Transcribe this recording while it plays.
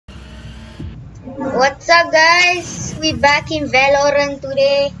What's up, guys? We back in Valorant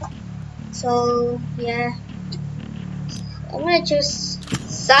today. So yeah, I'm gonna choose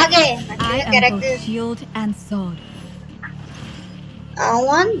Sage, my I favorite am character. both shield and sword. I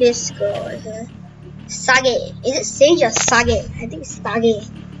want this girl here. Sage. Is it Sage or Sage? I think it's Sage.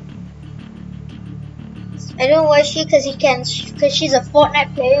 I don't know why because she's a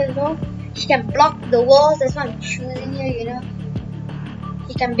Fortnite player, you know. She can block the walls. That's why I'm choosing her, you know.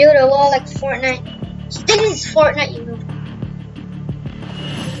 She can build a wall like Fortnite. She thinks it's Fortnite, you know.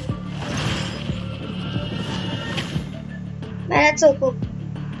 Man, that's so cool.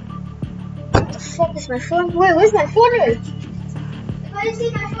 What the fuck is my phone? Wait, where's my phone? Anybody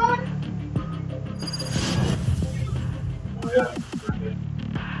see my phone?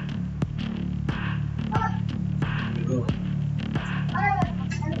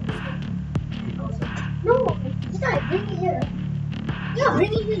 No, it's not. Bring it here. Yeah,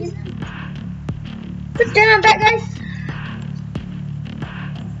 bring it here. Put down on back, guys.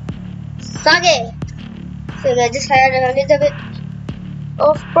 Sage. So I just had a little bit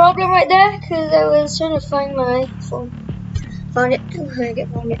of problem right there because I was trying to find my phone. Found it.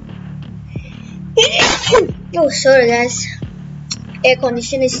 Found it. Oh, sorry, guys. Air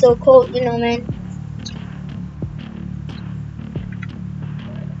condition is so cold, you know, man.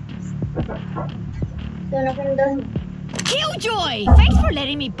 So nothing done. Killjoy! Thanks for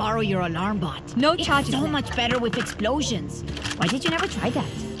letting me borrow your alarm bot. No It's charges so left. much better with explosions. Why did you never try that?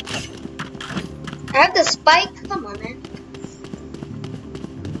 I have the spike. Come on, man.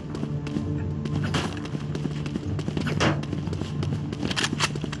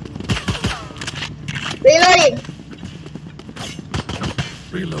 Reloading.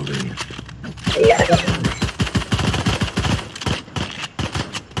 Reloading.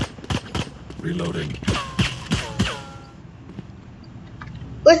 Reloading.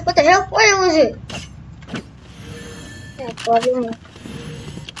 Wait, what the hell? Where was it? Yeah, problem.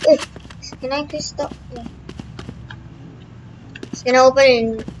 Wait, can I please stop? Yeah. It's gonna open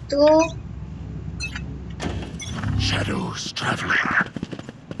in 2. Shadows traveling.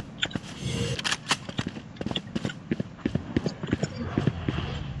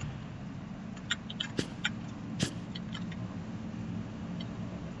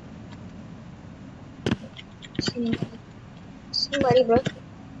 Somebody, bro. Go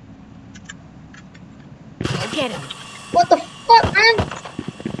get him. What the fuck, man?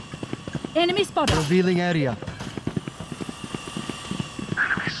 Enemy spotted. Revealing area.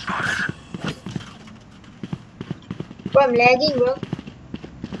 Enemy spotted. Bro, I'm lagging, bro.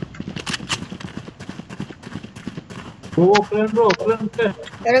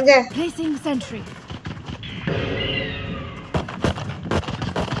 Get him there. Placing sentry.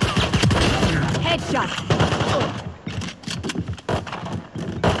 Headshot.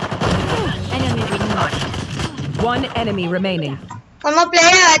 Enemy removed. One enemy remaining. One more player.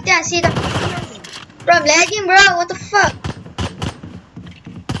 I think I see them. Bro, I'm lagging, bro. What the fuck?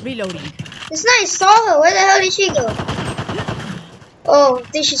 Reloading. It's not. I saw her. Where the hell did she go? Oh, I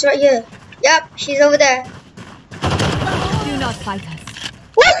think she's right here. Yep, she's over there. Do not fight us.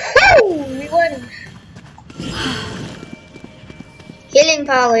 Woohoo! We won. Healing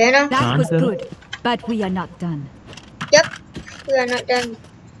power, you know? That was good, but we are not done. Yep, we are not done.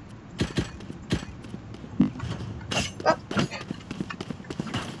 Oh.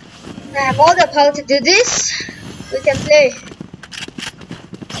 I have all the power to do this. We can play.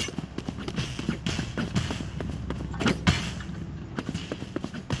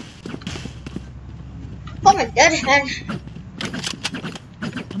 Oh my god, man.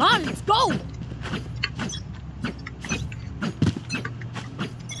 Come on, let's go!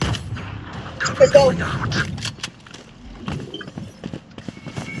 Let's go. Going out.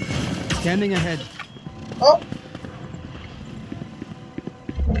 Scanning ahead. Oh.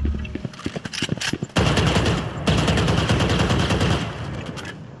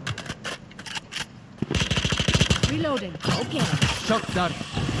 Reloading. Okay. Shot dart.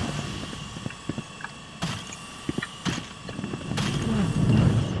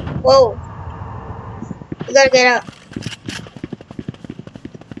 Whoa. You gotta get out.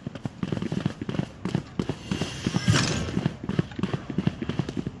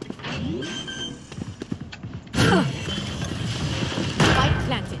 Spike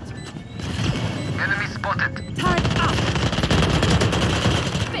planted. Enemy spotted. Turret up.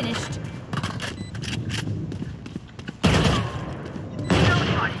 Finished.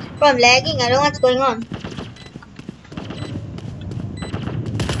 Bro, I'm lagging. I don't know what's going on.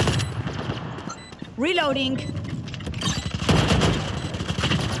 Reloading.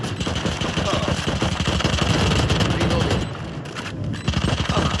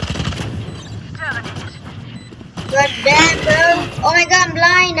 God damn, bro. Oh my god, I'm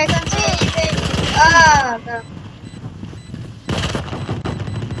blind. I can't see anything. Ah, no.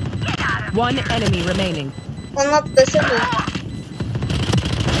 One enemy remaining. One more visible.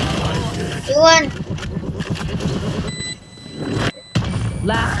 You won.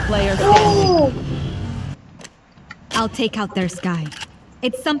 Last player standing. Ooh. I'll take out their sky.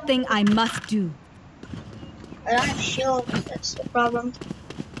 It's something I must do. I don't have shield. That's the problem.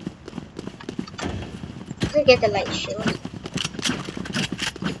 I get the light shield.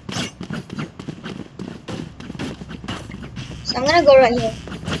 So I'm gonna go right here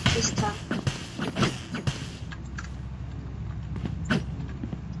this time.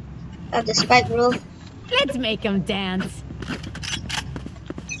 I have the spike rule. Let's make him dance.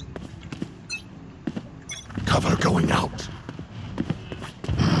 Cover going out.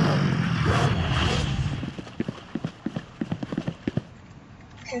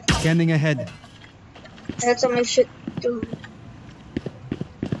 Scanning ahead. That's what I should do.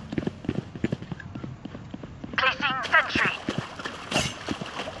 Placing sentry.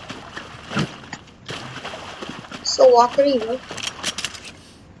 So watery, bro.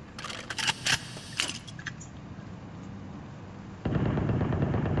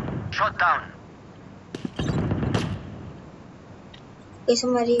 Shot down. Okay,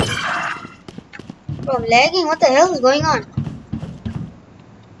 somebody. Bro, I'm lagging. What the hell is going on?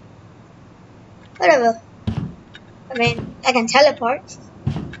 Whatever. I mean, I can teleport.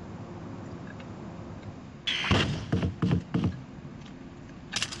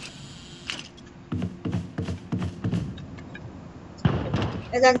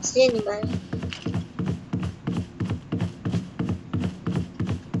 I can't see anybody.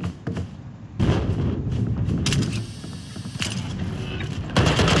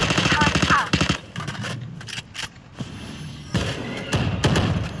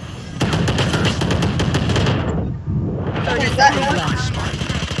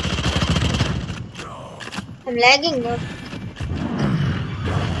 I'm lagging though.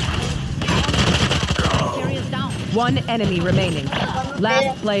 Carry us down. One enemy remaining.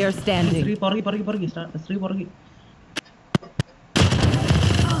 Last player standing. Pergi. Sri pergi.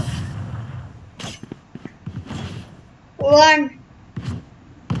 One.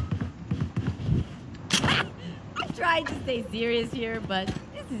 I tried to stay serious here, but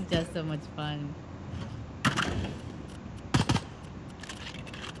this is just so much fun.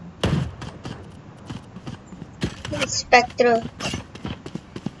 Spectral.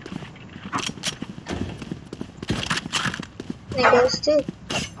 There goes too.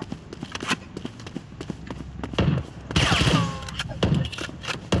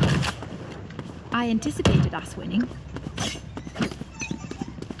 I anticipated us winning.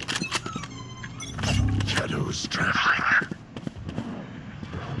 Shadows traveling.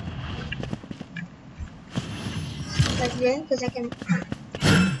 Like that, because I can.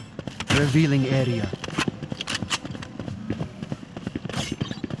 Revealing area.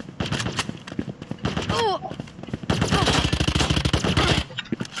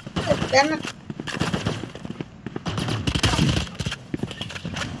 Damn it.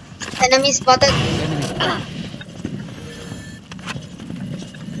 Enemy spotted.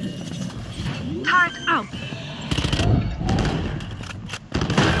 Turret out.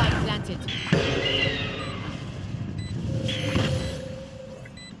 Spike planted.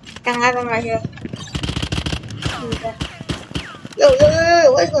 Can have him right here. Yo,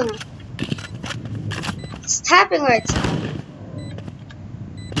 what is going on? It's tapping right.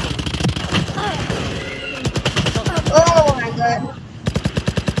 Oh my god.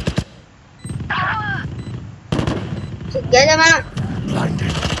 So get him out.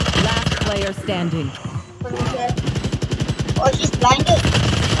 Blinded. Last player standing. Oh, she's blinded.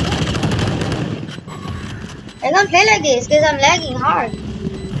 I can't play like this because I'm lagging hard.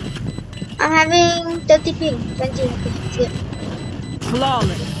 I'm having 30 ping, 20 ping.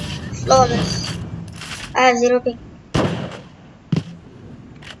 Flawless. Flawless. I have 0 ping.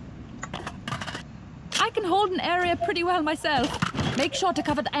 I can hold an area pretty well myself. Make sure to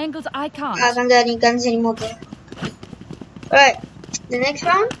cover the angles I I can't. can't get any guns anymore, bro. Alright, the next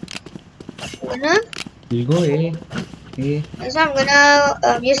round, You go A. A. so I'm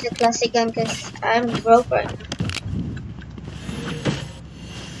gonna use the classic gun because I'm broke right now.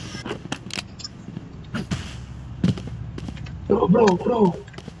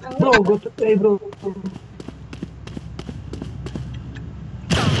 Bro, go to play, bro.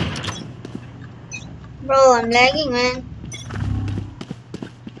 Bro, I'm lagging, man.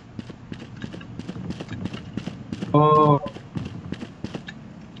 Oh,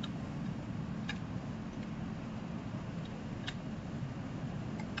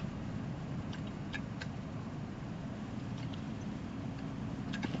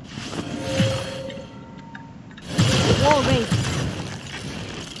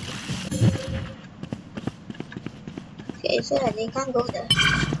 So that they can't go there.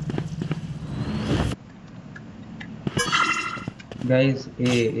 Guys,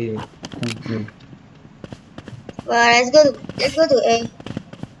 A. Thank you. Well, let's go to A.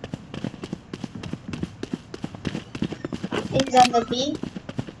 He's on the B.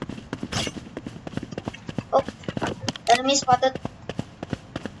 Oh, enemy spotted.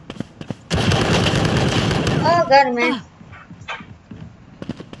 Oh god, man.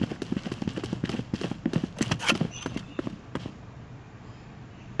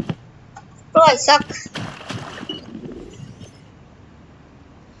 Bro, I suck.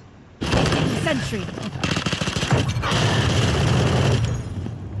 Sentry.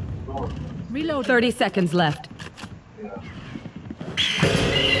 Reload. 30 seconds left.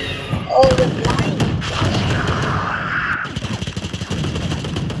 Oh, you're blind.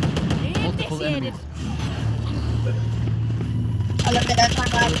 Multiple enemies. Oh, look at that one.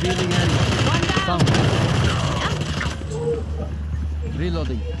 Revealing area. Found.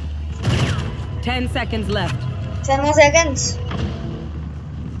 Reloading. 10 seconds left. 10 more seconds.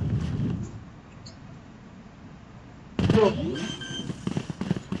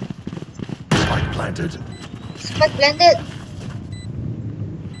 Spike planted. Spike blended.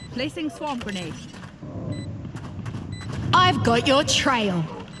 Placing swarm grenade. I've got your trail.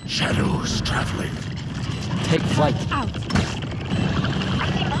 Shadows traveling. Take flight. Out.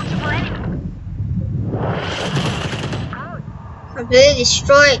 Completely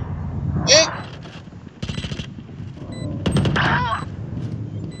destroyed it.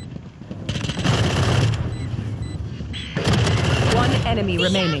 One enemy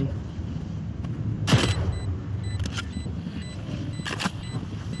remaining.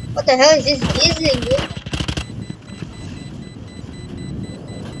 What the hell is this gizling, dude?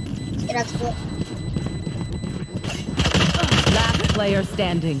 Get out of Last player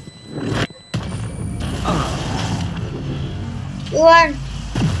standing. You won.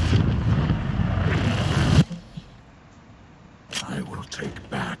 I will take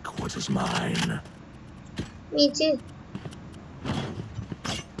back what is mine. Me too.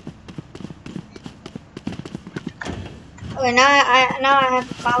 Okay, now I have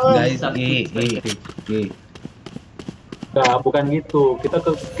power. Guys, A. Nah, bukan gitu. Kita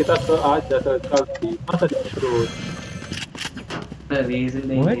ke A aja sekali. Masa terus?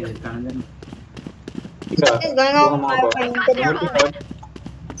 What? Tiga. What is going on with my friend?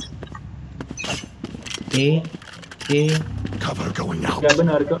 A. Cover going out. Ya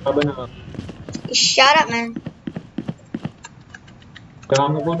benar, benar. Shut up, man.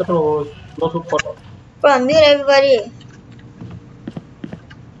 Jangan mukul terus. Lo support. Bro, mute everybody.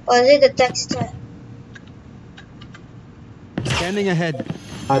 Or is it the text chat? Scanning ahead.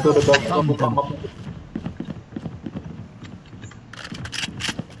 Ah, itu udah buka map.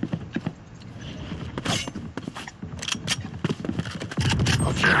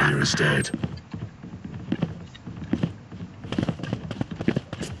 Our carrier is dead.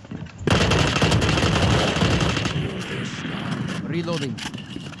 Reloading.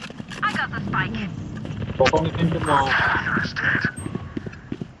 Pokoknya ini mau. Carrier is dead.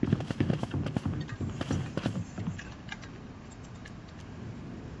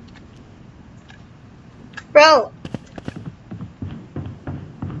 Bro,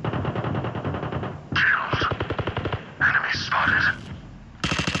 Enemy spotted.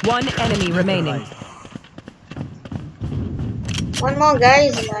 One enemy remaining. one more guy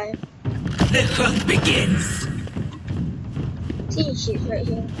is alive. The hunt begins. See, she's right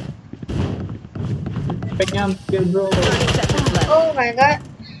here. Speknya hampir bro. 30 seconds left. Oh my god.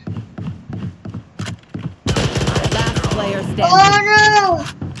 Last player standing. Oh no!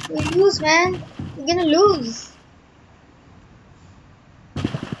 We lose, man. We're gonna lose.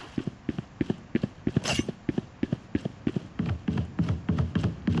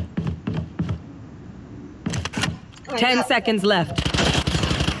 Oh my 10 God. seconds left.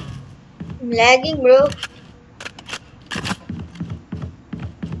 I'm lagging, bro.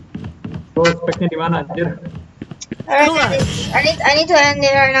 Bro, speknya di mana anjir? Alright, I need to end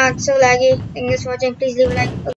it right now. It's so laggy. Thank you for watching. Please leave a like.